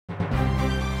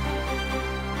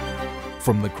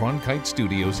From the Cronkite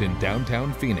studios in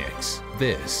downtown Phoenix,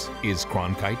 this is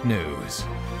Cronkite News.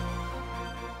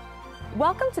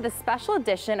 Welcome to the special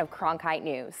edition of Cronkite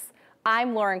News.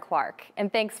 I'm Lauren Clark,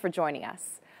 and thanks for joining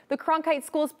us. The Cronkite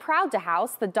School is proud to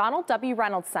house the Donald W.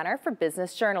 Reynolds Center for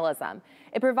Business Journalism.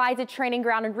 It provides a training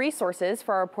ground and resources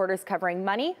for our reporters covering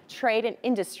money, trade, and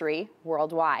industry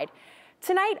worldwide.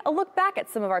 Tonight, a look back at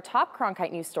some of our top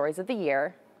Cronkite News stories of the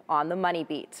year on the Money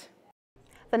Beat.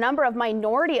 The number of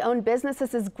minority-owned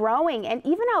businesses is growing and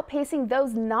even outpacing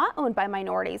those not owned by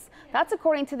minorities. That's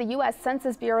according to the U.S.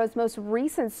 Census Bureau's most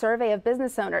recent survey of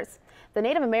business owners. The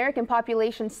Native American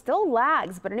population still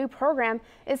lags, but a new program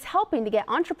is helping to get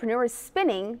entrepreneurs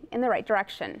spinning in the right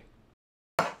direction.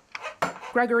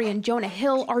 Gregory and Jonah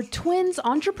Hill are twins,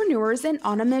 entrepreneurs, and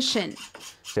on a mission.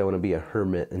 I want to be a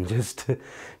hermit and just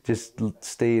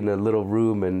stay in a little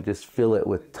room and just fill it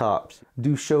with tops.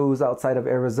 Do shows outside of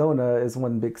Arizona is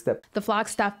one big step. The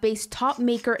Flagstaff-based top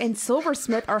maker and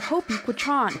silversmith are Hopi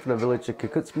Quatron. From the village of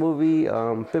Kikutsmovie,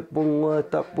 Pipbungwa,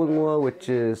 Tapbungwa, which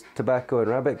is Tobacco and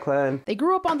Rabbit Clan. They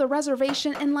grew up on the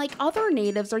reservation and, like other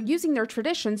natives, are using their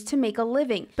traditions to make a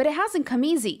living. But it hasn't come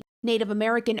easy. Native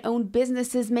American-owned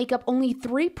businesses make up only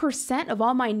 3% of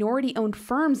all minority-owned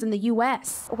firms in the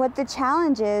U.S. What the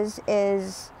challenge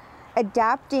is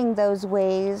adapting those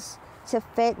ways to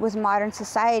fit with modern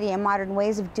society and modern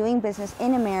ways of doing business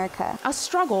in America. A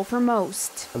struggle for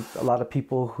most. A lot of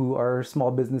people who are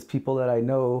small business people that I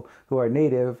know who are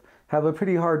Native have a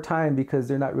pretty hard time because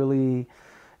they're not really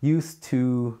used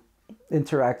to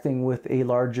interacting with a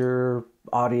larger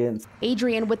audience.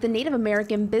 Adrian with the Native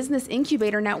American Business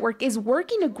Incubator Network is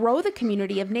working to grow the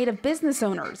community of Native business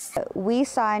owners. We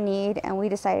saw a need and we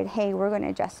decided, hey, we're going to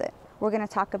address it. We're going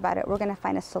to talk about it. We're going to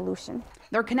find a solution.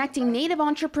 They're connecting Native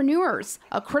entrepreneurs,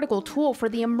 a critical tool for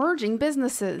the emerging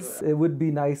businesses. It would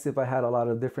be nice if I had a lot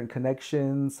of different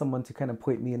connections, someone to kind of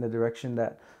point me in the direction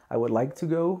that I would like to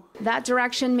go. That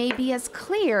direction may be as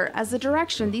clear as the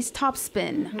direction these tops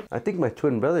spin. I think my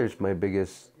twin brother is my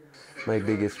biggest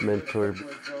mentor.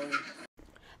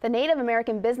 The Native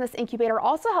American Business Incubator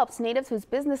also helps natives whose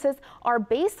businesses are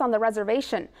based on the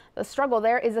reservation. The struggle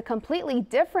there is a completely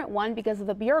different one because of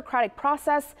the bureaucratic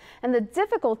process and the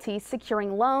difficulty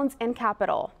securing loans and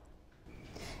capital.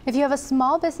 If you have a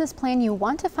small business plan you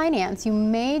want to finance, you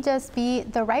may just be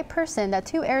the right person that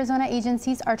two Arizona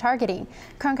agencies are targeting.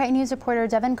 Cronkite News reporter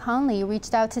Devin Conley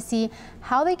reached out to see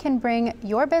how they can bring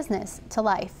your business to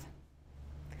life.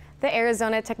 The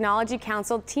Arizona Technology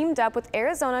Council teamed up with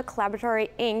Arizona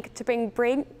Collaboratory Inc. to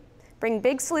bring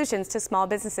big solutions to small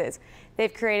businesses.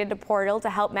 They've created a portal to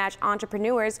help match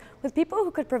entrepreneurs with people who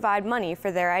could provide money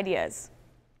for their ideas.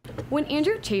 When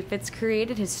Andrew Chaffetz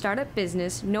created his startup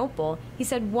business, Nopal, he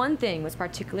said one thing was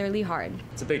particularly hard.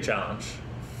 It's a big challenge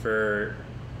for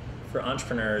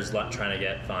entrepreneurs trying to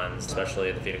get funds, especially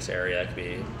in the Phoenix area. It could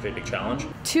be a pretty big challenge.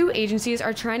 Two agencies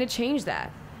are trying to change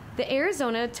that. The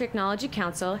Arizona Technology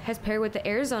Council has paired with the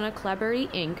Arizona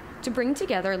Collaboratory Inc. to bring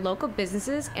together local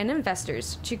businesses and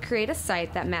investors to create a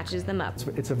site that matches them up.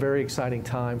 It's a very exciting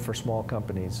time for small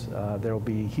companies. There will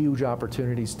be huge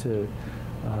opportunities to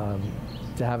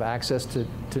have access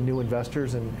to new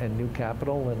investors and new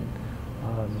capital,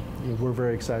 and we're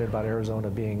very excited about Arizona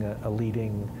being a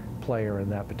leading player in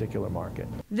that particular market.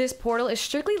 This portal is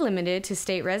strictly limited to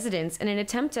state residents in an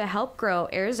attempt to help grow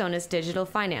Arizona's digital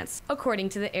finance, according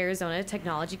to the Arizona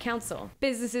Technology Council.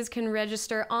 Businesses can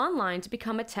register online to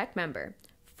become a tech member.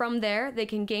 From there, they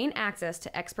can gain access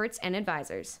to experts and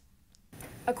advisors.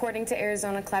 According to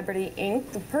Arizona Collaboratory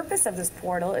Inc., the purpose of this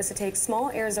portal is to take small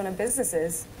Arizona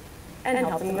businesses and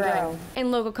help them grow.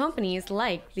 And local companies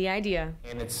like the idea.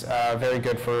 And it's very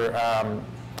good for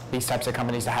these types of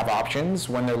companies to have options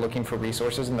when they're looking for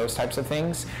resources and those types of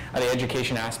things. The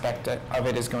education aspect of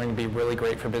it is going to be really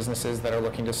great for businesses that are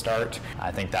looking to start.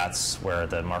 I think that's where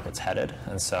the market's headed,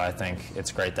 and so I think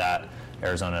it's great that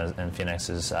Arizona and Phoenix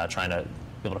is trying to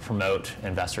be able to promote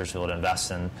investors, to be able to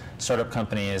invest in startup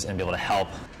companies and be able to help.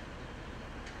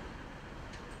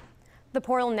 The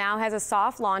portal now has a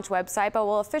soft launch website, but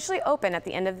will officially open at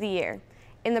the end of the year.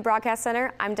 In the Broadcast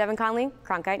Center, I'm Devin Conley,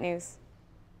 Cronkite News.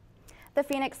 The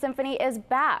Phoenix Symphony is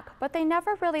back, but they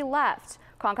never really left.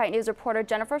 Cronkite News reporter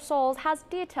Jennifer Souls has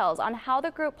details on how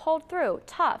the group pulled through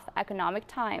tough economic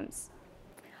times.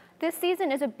 This season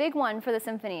is a big one for the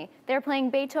symphony. They're playing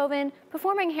Beethoven,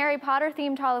 performing Harry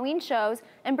Potter-themed Halloween shows,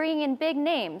 and bringing in big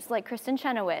names like Kristen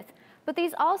Chenoweth. But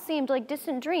these all seemed like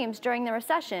distant dreams during the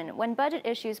recession when budget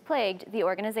issues plagued the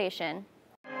organization.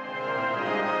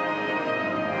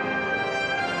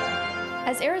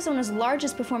 As Arizona's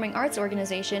largest performing arts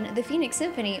organization, the Phoenix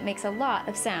Symphony makes a lot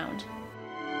of sound.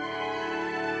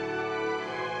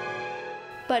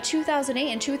 but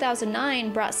 2008 and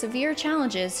 2009 brought severe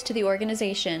challenges to the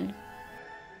organization.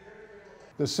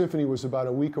 The symphony was about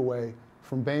a week away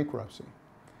from bankruptcy.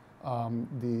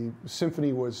 The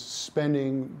symphony was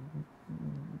spending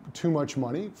too much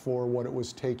money for what it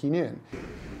was taking in.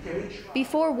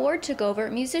 Before Ward took over,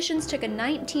 musicians took a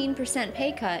 19%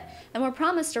 pay cut and were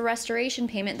promised a restoration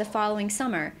payment the following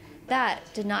summer. That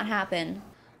did not happen.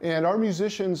 And our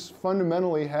musicians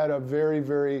fundamentally had a very,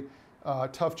 very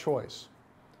tough choice.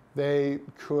 They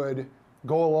could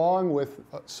go along with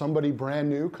somebody brand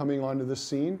new coming onto the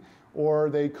scene, or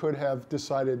they could have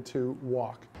decided to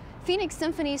walk. Phoenix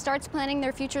Symphony starts planning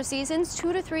their future seasons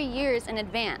 2 to 3 years in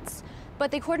advance,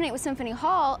 but they coordinate with Symphony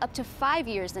Hall up to 5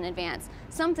 years in advance,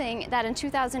 something that in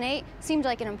 2008 seemed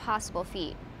like an impossible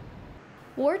feat.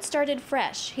 Ward started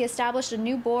fresh. He established a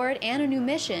new board and a new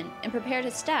mission and prepared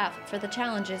his staff for the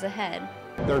challenges ahead.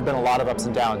 There have been a lot of ups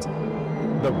and downs.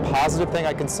 The positive thing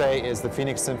I can say is the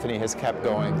Phoenix Symphony has kept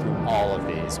going through all of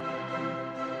these.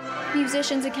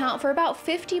 Musicians account for about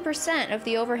 50% of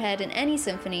the overhead in any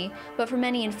symphony, but for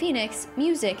many in Phoenix,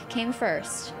 music came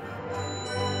first.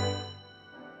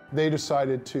 They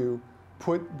decided to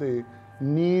put the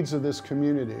needs of this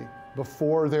community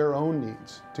before their own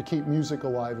needs to keep music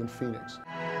alive in Phoenix.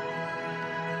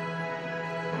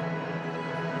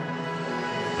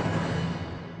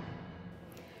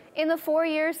 In the 4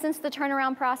 years since the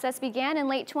turnaround process began in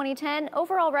late 2010,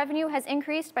 overall revenue has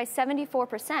increased by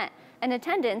 74%, and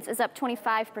attendance is up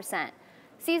 25%.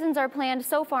 Seasons are planned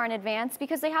so far in advance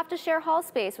because they have to share hall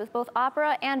space with both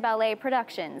opera and ballet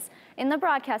productions. In the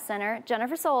Broadcast Center,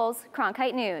 Jennifer Souls,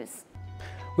 Cronkite News.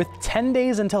 With 10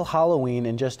 days until Halloween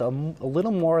and just a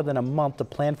little more than a month to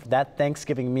plan for that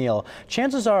Thanksgiving meal,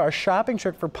 chances are a shopping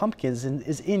trip for pumpkins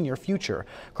is in your future.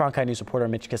 Cronkite News reporter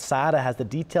Mitch Quesada has the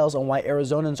details on why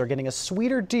Arizonans are getting a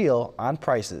sweeter deal on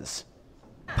prices.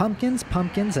 Pumpkins,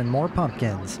 pumpkins, and more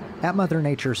pumpkins. At Mother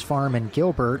Nature's farm in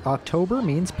Gilbert, October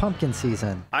means pumpkin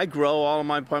season. I grow all of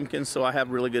my pumpkins, so I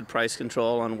have really good price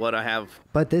control on what I have.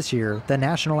 But this year, the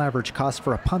national average cost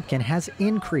for a pumpkin has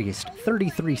increased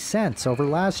 33 cents over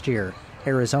last year.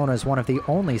 Arizona is one of the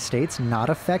only states not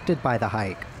affected by the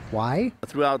hike. Why?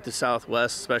 Throughout the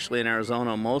Southwest, especially in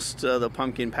Arizona, most of the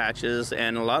pumpkin patches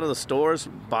and a lot of the stores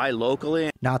buy locally.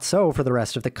 Not so for the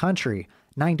rest of the country.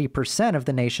 90% of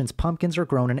the nation's pumpkins are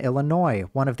grown in Illinois,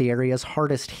 one of the areas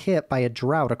hardest hit by a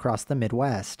drought across the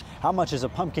Midwest. How much is a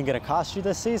pumpkin going to cost you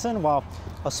this season? Well,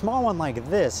 a small one like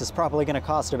this is probably going to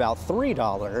cost about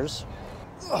 $3.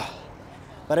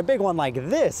 But a big one like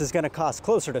this is going to cost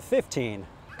closer to $15.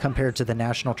 Compared to the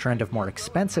national trend of more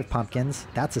expensive pumpkins,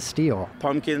 that's a steal.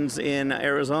 Pumpkins in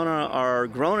Arizona are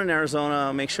grown in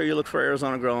Arizona. Make sure you look for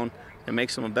Arizona grown. It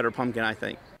makes them a better pumpkin, I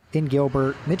think. In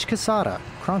Gilbert, Mitch Quesada,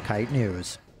 Cronkite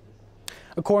News.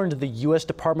 According to the U.S.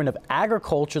 Department of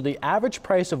Agriculture, the average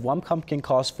price of one pumpkin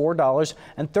costs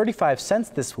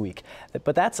 $4.35 this week.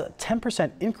 But that's a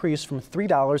 10% increase from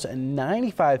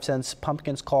 $3.95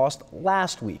 pumpkins cost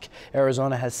last week.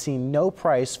 Arizona has seen no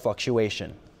price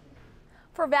fluctuation.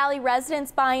 For Valley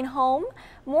residents buying home,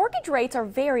 mortgage rates are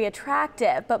very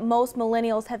attractive, but most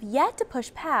millennials have yet to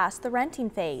push past the renting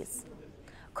phase.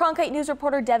 Cronkite News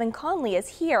reporter Devin Conley is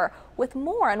here with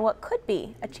more on what could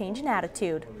be a change in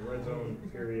attitude.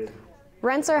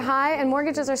 Rents are high and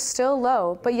mortgages are still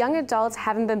low, but young adults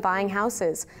haven't been buying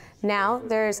houses. Now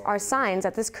there are signs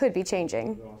that this could be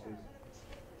changing.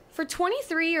 For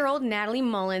 23-year-old Natalie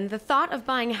Mullen, the thought of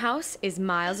buying a house is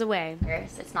miles away.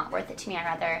 It's not worth it to me. I'd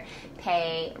rather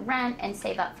pay rent and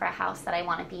save up for a house that I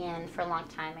want to be in for a long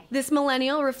time. This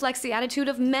millennial reflects the attitude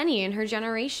of many in her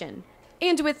generation.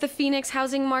 And with the Phoenix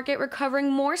housing market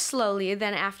recovering more slowly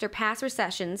than after past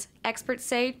recessions, experts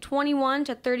say 21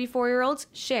 to 34-year-olds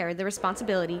share the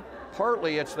responsibility.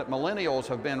 Partly it's that millennials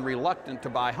have been reluctant to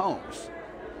buy homes.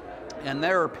 And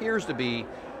there appears to be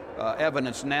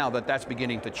evidence now that that's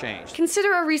beginning to change.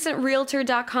 Consider a recent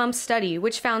Realtor.com study,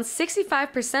 which found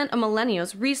 65% of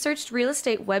millennials researched real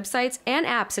estate websites and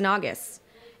apps in August.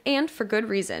 And for good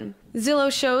reason.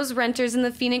 Zillow shows renters in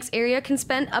the Phoenix area can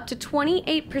spend up to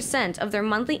 28% of their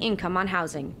monthly income on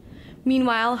housing.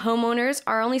 Meanwhile, homeowners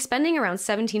are only spending around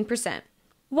 17%.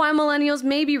 While millennials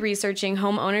may be researching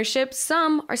home ownership,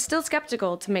 some are still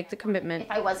skeptical to make the commitment.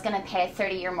 If I was going to pay a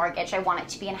 30-year mortgage, I want it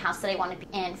to be in a house that I want to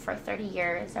be in for 30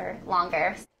 years or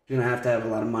longer. You're going to have a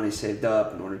lot of money saved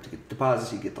up in order to get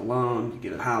deposits. You get the loan, you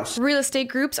get a house. Real estate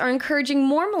groups are encouraging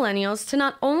more millennials to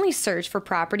not only search for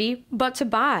property, but to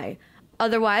buy.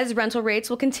 Otherwise, rental rates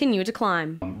will continue to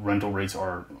climb. Rental rates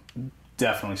are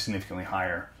definitely significantly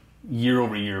higher year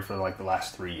over year for like the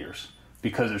last 3 years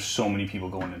because there's so many people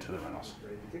going into the rentals.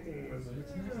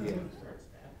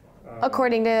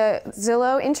 According to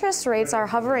Zillow, interest rates are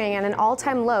hovering at an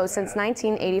all-time low since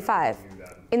 1985.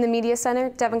 In the Media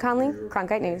Center, Devin Conley,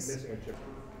 Cronkite News.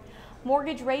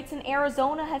 Mortgage rates in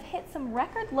Arizona have hit some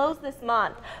record lows this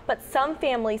month, but some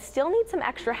families still need some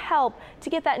extra help to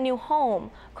get that new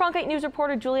home. Cronkite News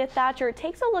reporter Julia Thatcher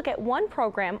takes a look at one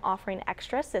program offering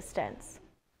extra assistance.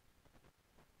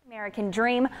 American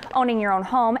dream, owning your own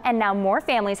home, and now more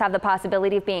families have the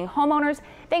possibility of being homeowners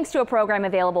thanks to a program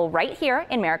available right here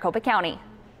in Maricopa County.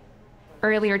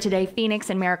 Earlier today, Phoenix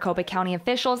and Maricopa County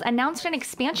officials announced an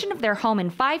expansion of their Home in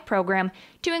 5 program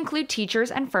to include teachers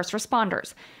and first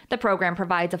responders. The program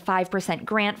provides a 5%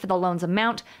 grant for the loan's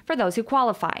amount for those who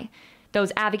qualify.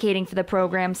 Those advocating for the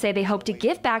program say they hope to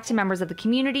give back to members of the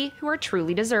community who are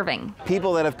truly deserving.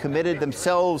 People that have committed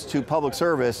themselves to public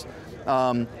service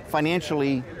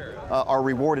financially are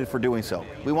rewarded for doing so.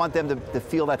 We want them to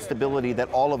feel that stability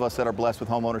that all of us that are blessed with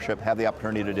home ownership have the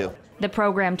opportunity to do. The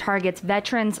program targets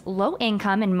veterans,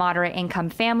 low-income and moderate-income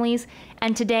families,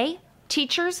 and today,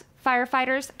 teachers,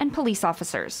 firefighters, and police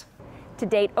officers. To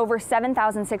date, over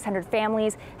 7,600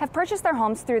 families have purchased their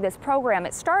homes through this program.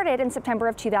 It started in September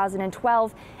of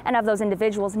 2012, and of those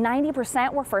individuals,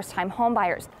 90% were first-time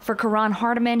homebuyers. For Karan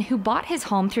Hardiman, who bought his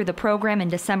home through the program in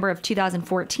December of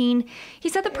 2014, he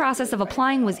said the process of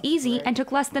applying was easy and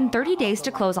took less than 30 days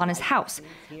to close on his house.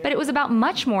 But it was about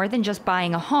much more than just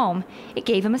buying a home. It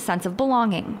gave him a sense of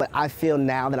belonging. But I feel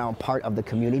now that I'm part of the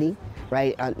community.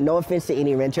 Right? No offense to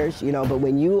any renters, but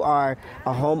when you are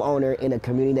a homeowner in a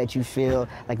community that you feel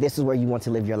like this is where you want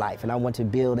to live your life, and I want to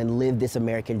build and live this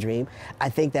American dream, I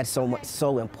think that's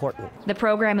so important. The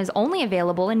program is only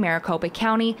available in Maricopa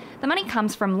County. The money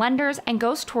comes from lenders and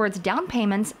goes towards down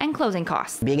payments and closing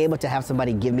costs. Being able to have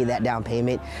somebody give me that down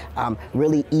payment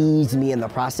really eased me in the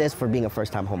process for being a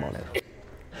first-time homeowner.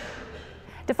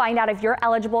 To find out if you're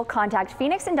eligible, contact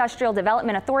Phoenix Industrial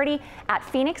Development Authority at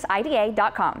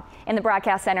phoenixida.com. In the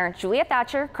Broadcast Center, Julia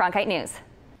Thatcher, Cronkite News.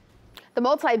 The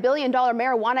multi-billion-dollar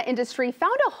marijuana industry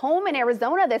found a home in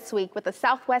Arizona this week with the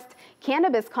Southwest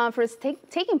Cannabis Conference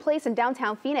taking place in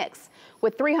downtown Phoenix.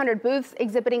 With 300 booths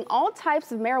exhibiting all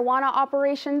types of marijuana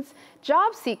operations,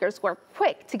 job seekers were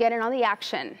quick to get in on the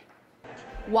action.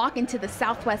 Walk into the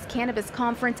Southwest Cannabis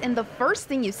Conference and the first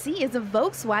thing you see is a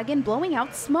Volkswagen blowing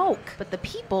out smoke. But the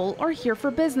people are here for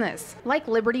business, like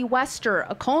Liberty Wester,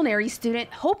 a culinary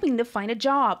student hoping to find a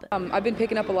job. I've been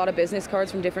picking up a lot of business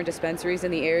cards from different dispensaries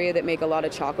in the area that make a lot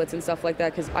of chocolates and stuff like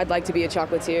that because I'd like to be a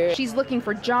chocolatier. She's looking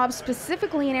for jobs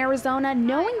specifically in Arizona,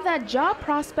 knowing that job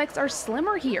prospects are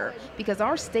slimmer here because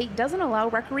our state doesn't allow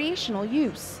recreational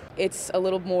use. It's a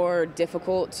little more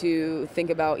difficult to think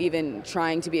about even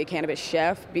trying to be a cannabis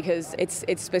chef because it's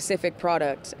specific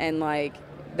product and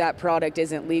that product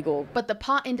isn't legal. But the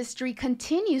pot industry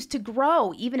continues to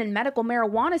grow, even in medical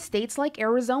marijuana states like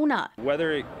Arizona.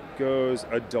 Whether it goes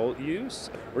adult use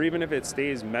or even if it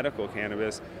stays medical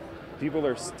cannabis, people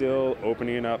are still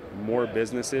opening up more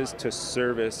businesses to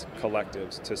service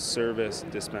collectives, to service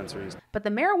dispensaries. But the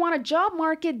marijuana job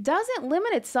market doesn't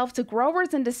limit itself to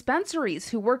growers and dispensaries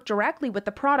who work directly with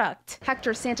the product.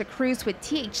 Hector Santa Cruz with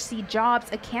THC Jobs,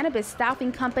 a cannabis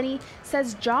staffing company,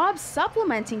 says jobs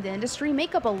supplementing the industry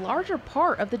make up a larger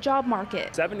part of the job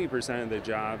market. 70% of the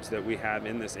jobs that we have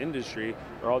in this industry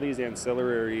are all these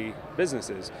ancillary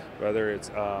businesses, whether it's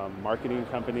marketing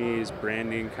companies,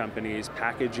 branding companies,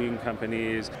 packaging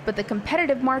companies. But the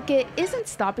competitive market isn't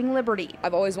stopping Liberty.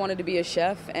 I've always wanted to be a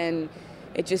chef, and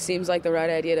it just seems like the right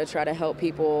idea to try to help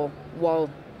people while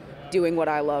doing what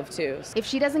I love too. If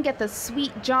she doesn't get the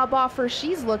sweet job offer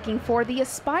she's looking for, the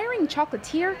aspiring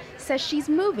chocolatier says she's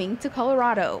moving to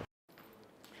Colorado.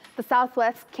 The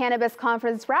Southwest Cannabis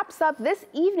Conference wraps up this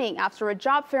evening after a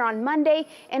job fair on Monday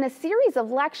and a series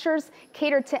of lectures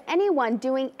catered to anyone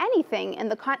doing anything in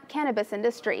the cannabis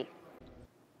industry.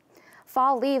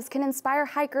 Fall leaves can inspire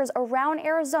hikers around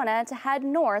Arizona to head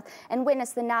north and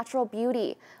witness the natural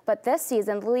beauty. But this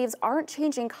season, the leaves aren't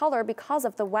changing color because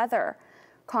of the weather.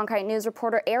 Cronkite News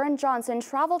reporter Aaron Johnson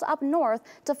traveled up north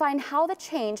to find how the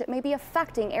change may be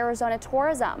affecting Arizona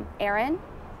tourism. Aaron?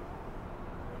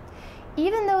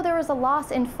 Even though there was a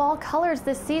loss in fall colors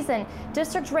this season,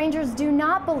 district rangers do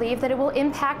not believe that it will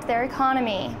impact their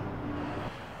economy.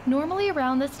 Normally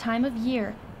around this time of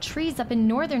year, trees up in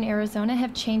northern Arizona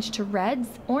have changed to reds,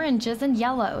 oranges, and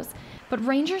yellows. But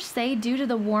rangers say due to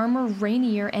the warmer,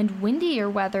 rainier, and windier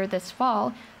weather this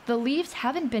fall, the leaves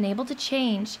haven't been able to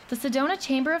change. The Sedona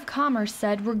Chamber of Commerce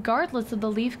said regardless of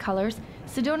the leaf colors,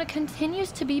 Sedona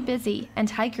continues to be busy, and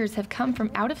hikers have come from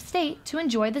out of state to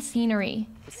enjoy the scenery.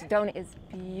 Sedona is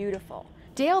beautiful.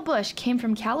 Dale Bush came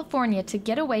from California to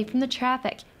get away from the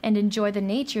traffic. and enjoy the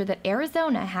nature that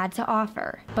Arizona had to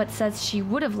offer, but says she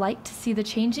would have liked to see the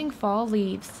changing fall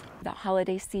leaves. The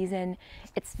holiday season,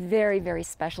 it's very, very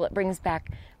special. It brings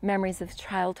back memories of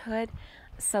childhood.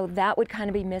 So that would kind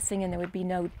of be missing, and there would be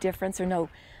no difference or no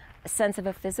sense of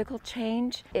a physical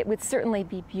change. It would certainly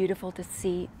be beautiful to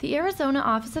see. The Arizona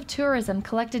Office of Tourism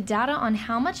collected data on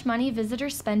how much money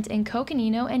visitors spent in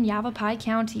Coconino and Yavapai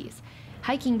counties.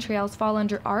 Hiking trails fall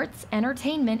under arts,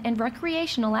 entertainment, and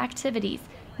recreational activities,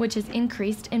 which has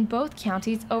increased in both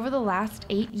counties over the last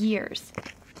 8 years.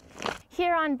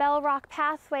 Here on Bell Rock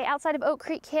Pathway outside of Oak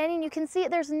Creek Canyon, you can see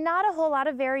there's not a whole lot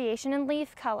of variation in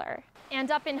leaf color. And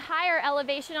up in higher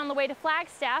elevation on the way to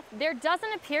Flagstaff, there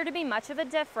doesn't appear to be much of a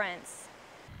difference.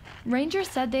 Rangers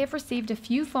said they have received a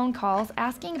few phone calls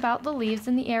asking about the leaves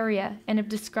in the area and have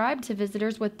described to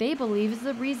visitors what they believe is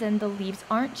the reason the leaves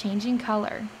aren't changing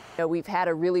color. We've had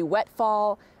a really wet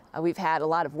fall. We've had a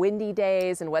lot of windy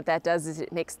days, and what that does is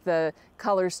it makes the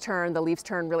colors turn, the leaves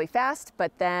turn really fast,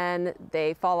 but then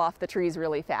they fall off the trees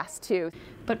really fast too.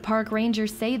 But park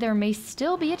rangers say there may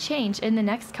still be a change in the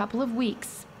next couple of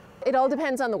weeks. It all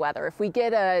depends on the weather. If we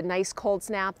get a nice cold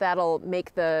snap, that'll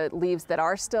make the leaves that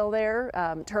are still there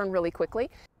turn really quickly.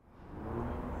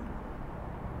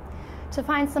 To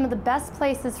find some of the best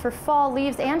places for fall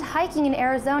leaves and hiking in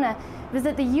Arizona,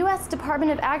 visit the U.S.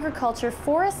 Department of Agriculture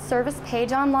Forest Service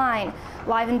page online.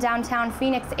 Live in downtown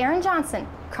Phoenix, Aaron Johnson,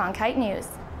 Cronkite News.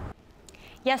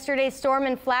 Yesterday's storm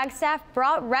in Flagstaff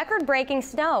brought record-breaking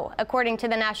snow, according to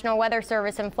the National Weather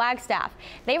Service in Flagstaff.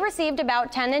 They received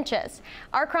about 10 inches.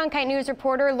 Our Cronkite News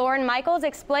reporter Lauren Michaels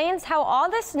explains how all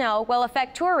the snow will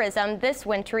affect tourism this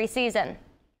wintry season.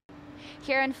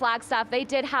 Here in Flagstaff, they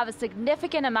did have a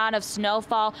significant amount of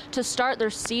snowfall to start their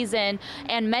season,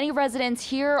 and many residents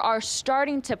here are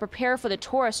starting to prepare for the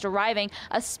tourists arriving,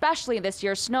 especially this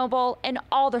year's Snow Bowl and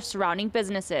all the surrounding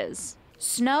businesses.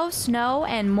 Snow, snow,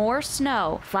 and more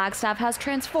snow. Flagstaff has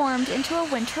transformed into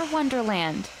a winter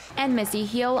wonderland. And Missy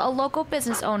Heel, a local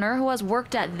business owner who has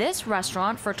worked at this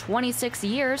restaurant for 26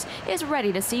 years, is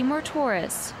ready to see more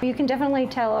tourists. You can definitely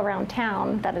tell around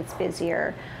town that it's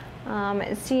busier.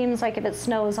 It seems like if it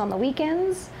snows on the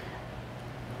weekends,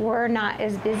 we're not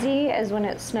as busy as when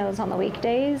it snows on the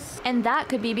weekdays. And that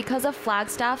could be because of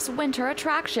Flagstaff's winter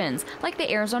attractions, like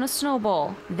the Arizona Snow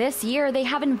Bowl. This year, they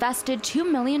have invested $2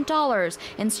 million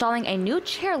installing a new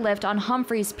chairlift on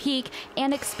Humphreys Peak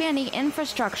and expanding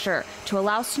infrastructure to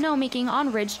allow snowmaking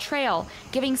on Ridge Trail,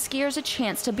 giving skiers a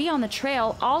chance to be on the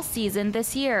trail all season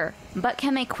this year. But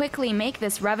can they quickly make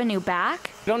this revenue back?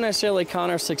 We don't necessarily count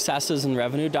our successes in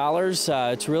revenue dollars.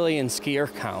 It's really in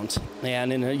skier count.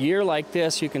 And in a year like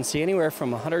this, you can see anywhere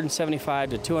from 175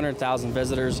 to 200,000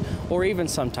 visitors, or even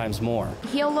sometimes more.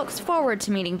 Heel looks forward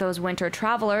to meeting those winter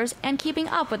travelers and keeping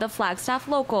up with the Flagstaff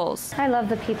locals. I love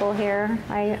the people here.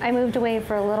 I moved away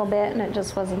for a little bit and it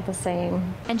just wasn't the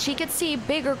same. And she could see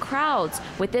bigger crowds.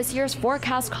 With this year's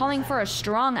forecast calling for a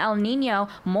strong El Nino,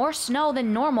 more snow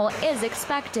than normal is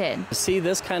expected. To see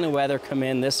this kind of weather come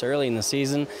in this early in the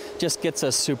season just gets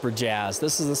us super jazzed.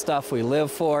 This is the stuff we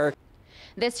live for.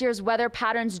 This year's weather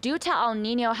patterns due to El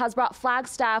Nino has brought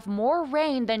Flagstaff more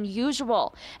rain than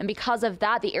usual. And because of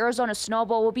that, the Arizona Snow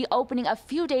Bowl will be opening a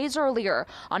few days earlier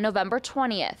on November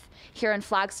 20th. Here in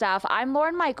Flagstaff, I'm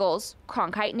Lauren Michaels,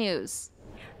 Cronkite News.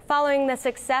 Following the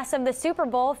success of the Super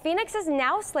Bowl, Phoenix is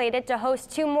now slated to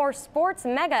host 2 more sports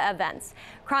mega events.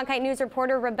 Cronkite News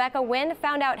reporter Rebecca Wynn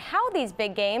found out how these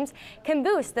big games can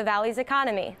boost the Valley's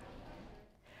economy.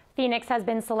 Phoenix has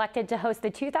been selected to host the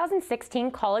 2016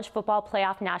 College Football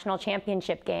Playoff National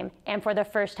Championship game, and for the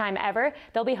first time ever,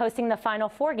 they'll be hosting the Final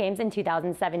 4 games in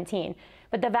 2017.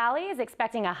 But the Valley is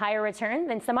expecting a higher return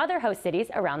than some other host cities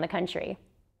around the country.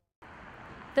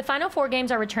 The Final 4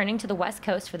 games are returning to the West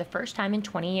Coast for the first time in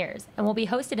 20 years and will be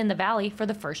hosted in the Valley for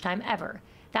the first time ever.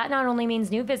 That not only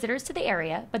means new visitors to the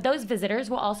area, but those visitors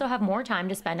will also have more time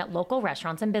to spend at local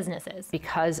restaurants and businesses.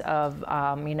 Because of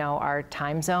our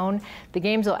time zone, the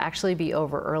games will actually be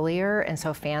over earlier, and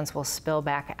so fans will spill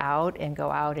back out and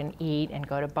go out and eat and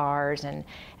go to bars and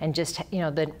just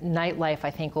the nightlife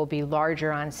I think will be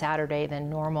larger on Saturday than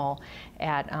normal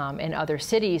at in other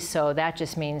cities. So that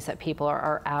just means that people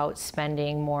are out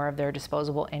spending more of their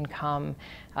disposable income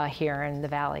here in the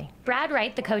Valley. Brad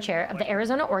Wright, the co-chair of the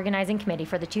Arizona Organizing Committee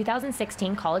for the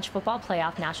 2016 College Football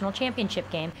Playoff National Championship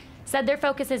game, said their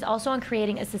focus is also on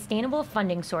creating a sustainable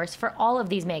funding source for all of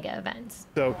these mega events.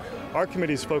 So our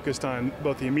committee is focused on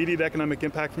both the immediate economic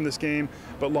impact from this game,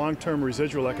 but long-term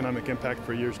residual economic impact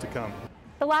for years to come.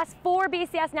 The last 4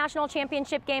 BCS National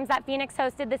Championship games that Phoenix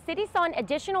hosted, the city saw an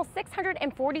additional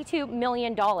 $642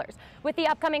 million. With the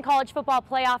upcoming College Football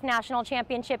Playoff National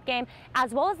Championship game,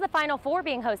 as well as the Final Four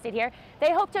being hosted here,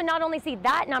 they hope to not only see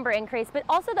that number increase, but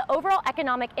also the overall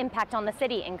economic impact on the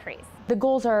city increase. The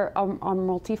goals are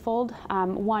multifold.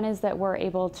 One is that we're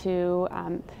able to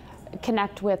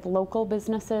connect with local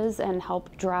businesses and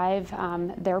help drive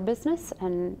their business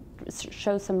and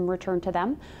show some return to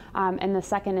them. And the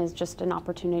second is just an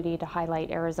opportunity to highlight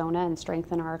Arizona and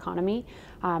strengthen our economy.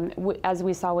 As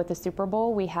we saw with the Super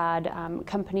Bowl, we had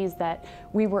companies that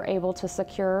we were able to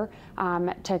secure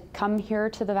to come here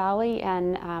to the Valley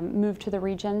and move to the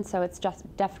region. So it's just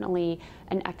definitely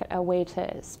a way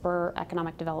to spur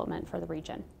economic development for the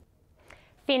region.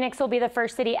 Phoenix will be the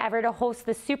first city ever to host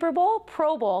the Super Bowl,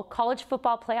 Pro Bowl, College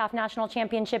Football Playoff National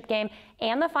Championship game,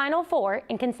 and the Final Four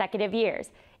in consecutive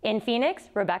years. In Phoenix,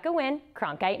 Rebecca Wynn,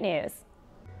 Cronkite News.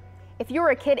 If you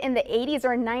were a kid in the 80s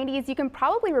or 90s, you can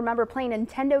probably remember playing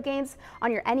Nintendo games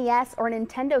on your NES or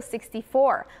Nintendo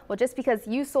 64. Well, just because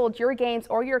you sold your games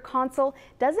or your console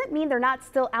doesn't mean they're not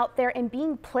still out there and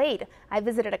being played. I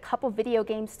visited a couple video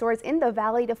game stores in the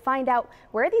Valley to find out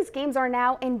where these games are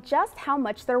now and just how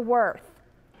much they're worth.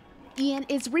 Ian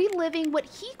is reliving what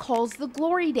he calls the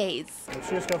glory days. We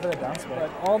should just go for the bounce ball.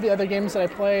 All the other games that I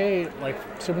play, like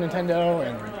Super Nintendo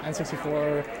and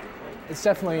N64, it's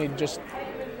definitely just,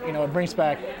 you know, it brings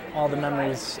back all the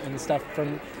memories and stuff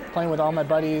from playing with all my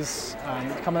buddies,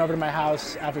 coming over to my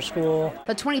house after school.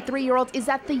 The 23-year-old is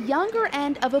at the younger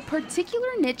end of a particular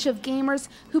niche of gamers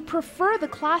who prefer the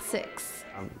classics.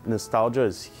 Nostalgia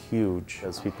is huge,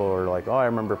 as people are like, oh, I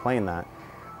remember playing that.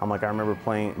 I'm like, I remember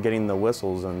getting the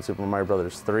whistles in Super Mario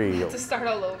Brothers 3. To start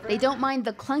all over. They don't mind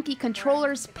the clunky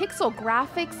controllers, pixel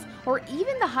graphics, or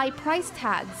even the high price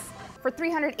tags. For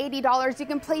 $380, you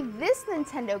can play this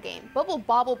Nintendo game. Bubble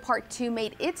Bobble Part 2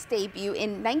 made its debut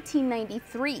in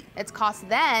 1993. Its cost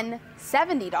then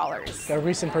 $70. A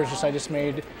recent purchase I just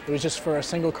made, it was just for a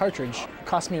single cartridge. It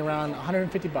cost me around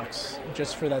 150 bucks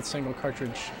just for that single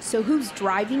cartridge. So who's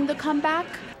driving the comeback?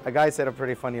 A guy said a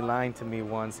pretty funny line to me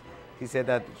once. He said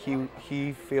that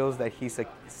he feels that he's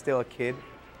still a kid,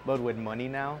 but with money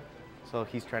now, so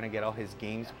he's trying to get all his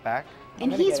games back.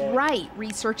 And he's right.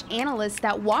 Research analysts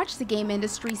that watch the game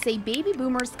industry say baby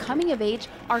boomers coming of age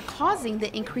are causing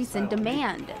the increase in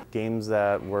demand. Games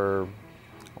that were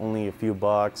only a few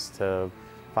bucks to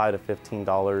 $5 to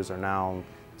 $15 are now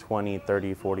 $20,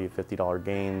 $30, $40, $50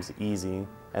 games, easy.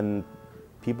 And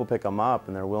people pick them up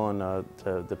and they're willing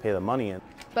to pay the money.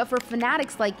 But for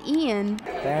fanatics like Ian,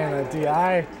 dang, the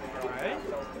DI,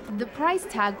 the price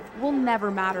tag will never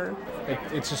matter.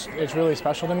 It's really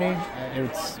special to me.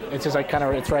 It's just like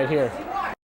it's right here.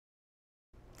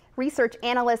 Research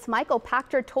analyst Michael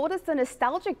Pachter told us the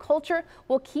nostalgic culture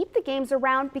will keep the games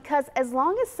around because as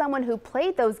long as someone who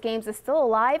played those games is still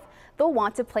alive, they'll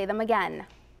want to play them again.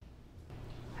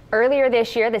 Earlier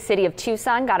this year, the city of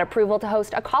Tucson got approval to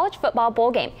host a college football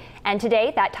bowl game. And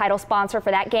today, that title sponsor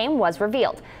for that game was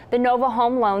revealed. The Nova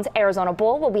Home Loans Arizona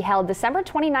Bowl will be held December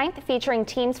 29th, featuring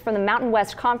teams from the Mountain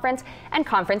West Conference and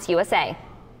Conference USA.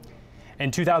 In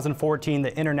 2014,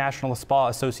 the International Spa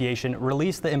Association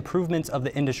released the improvements of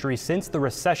the industry since the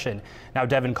recession. Now,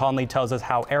 Devin Conley tells us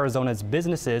how Arizona's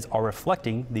businesses are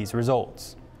reflecting these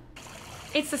results.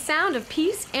 It's the sound of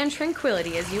peace and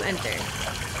tranquility as you enter.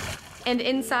 And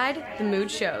inside, the mood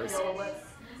shows.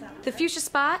 The Fuchsia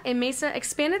Spa in Mesa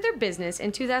expanded their business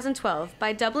in 2012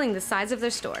 by doubling the size of their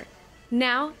store.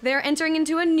 Now, they're entering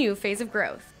into a new phase of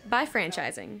growth by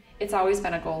franchising. It's always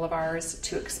been a goal of ours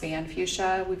to expand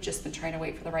Fuchsia. We've just been trying to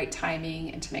wait for the right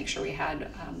timing and to make sure we had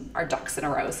our ducks in a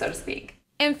row, so to speak.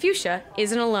 And Fuchsia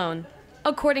isn't alone.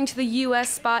 According to the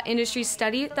U.S. spa industry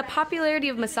study, the popularity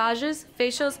of massages,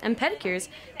 facials, and pedicures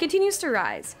continues to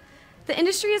rise. The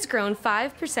industry has grown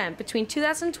 5% between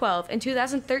 2012 and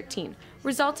 2013,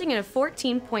 resulting in a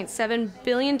 $14.7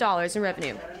 billion in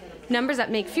revenue. Numbers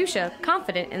that make Fuchsia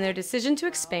confident in their decision to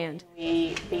expand.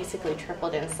 We basically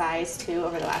tripled in size too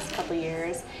over the last couple of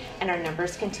years, and our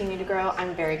numbers continue to grow.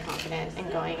 I'm very confident in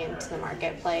going into the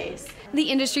marketplace. The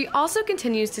industry also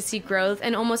continues to see growth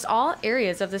in almost all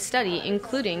areas of the study,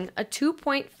 including a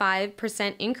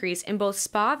 2.5% increase in both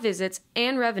spa visits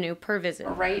and revenue per visit.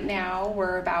 Right now,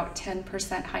 we're about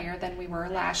 10% higher than we were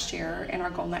last year, and our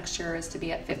goal next year is to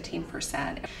be at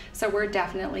 15%. So we're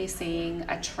definitely seeing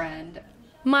a trend.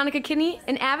 Monica Kinney,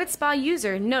 an avid spa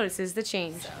user, notices the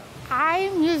change.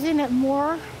 I'm using it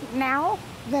more now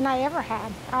than I ever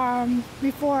had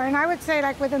before, and I would say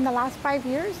like within the last 5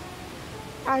 years,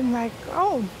 I'm like,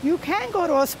 oh, you can go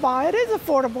to a spa, it is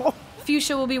affordable.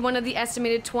 Fuchsia will be one of the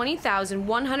estimated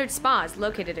 20,100 spas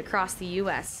located across the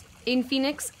U.S. In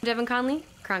Phoenix, Devin Conley,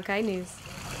 Cronkite News.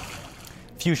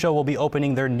 Fuchsia will be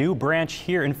opening their new branch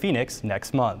here in Phoenix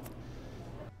next month.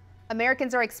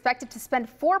 Americans are expected to spend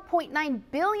 $4.9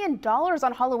 billion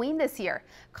on Halloween this year.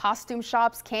 Costume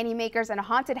shops, candy makers, and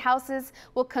haunted houses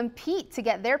will compete to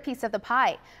get their piece of the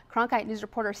pie. Cronkite News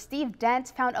reporter Steve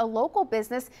Dent found a local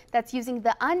business that's using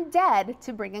the undead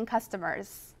to bring in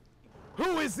customers.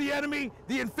 Who is the enemy?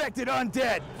 The infected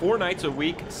undead. 4 nights a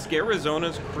week,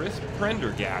 Scarizona's Chris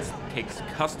Prendergast takes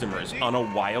customers on a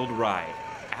wild ride,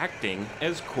 acting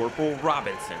as Corporal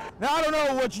Robinson. Now, I don't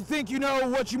know what you think you know,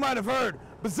 what you might have heard,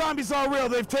 but zombies are real.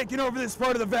 They've taken over this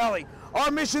part of the valley. Our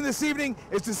mission this evening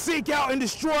is to seek out and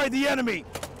destroy the enemy.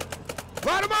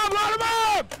 Light them up! Light them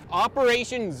up!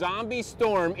 Operation Zombie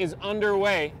Storm is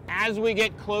underway as we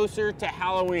get closer to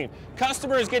Halloween.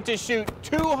 Customers get to shoot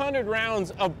 200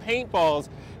 rounds of paintballs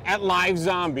at live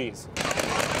zombies.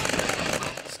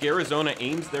 Scarizona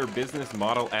aims their business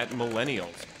model at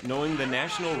millennials, knowing the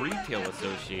National Retail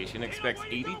Association expects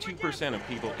 82% of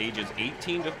people ages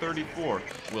 18 to 34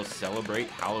 will celebrate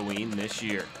Halloween this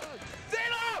year.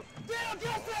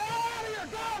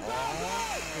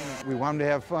 We want them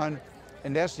to have fun,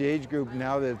 and that's the age group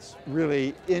now that's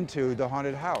really into the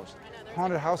haunted house.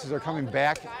 Haunted houses are coming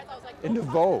back into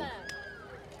vogue.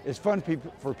 It's fun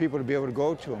for people to be able to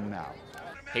go to them now.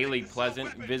 Haley Pleasant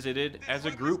visited as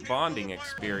a group bonding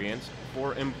experience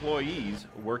for employees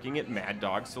working at Mad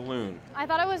Dog Saloon. I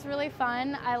thought it was really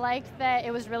fun. I liked that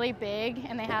it was really big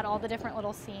and they had all the different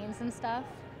little scenes and stuff.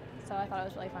 So I thought it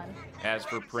was really fun. As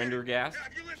for Prendergast,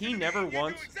 he never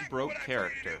once broke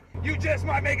character. You just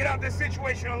might make it out this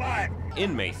situation alive.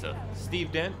 In Mesa,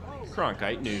 Steve Dent,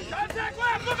 Cronkite News.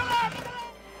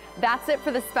 That's it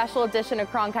for the special edition of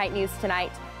Cronkite News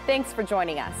tonight. Thanks for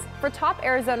joining us. For top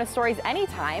Arizona stories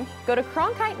anytime, go to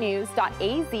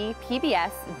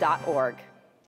cronkitenews.azpbs.org.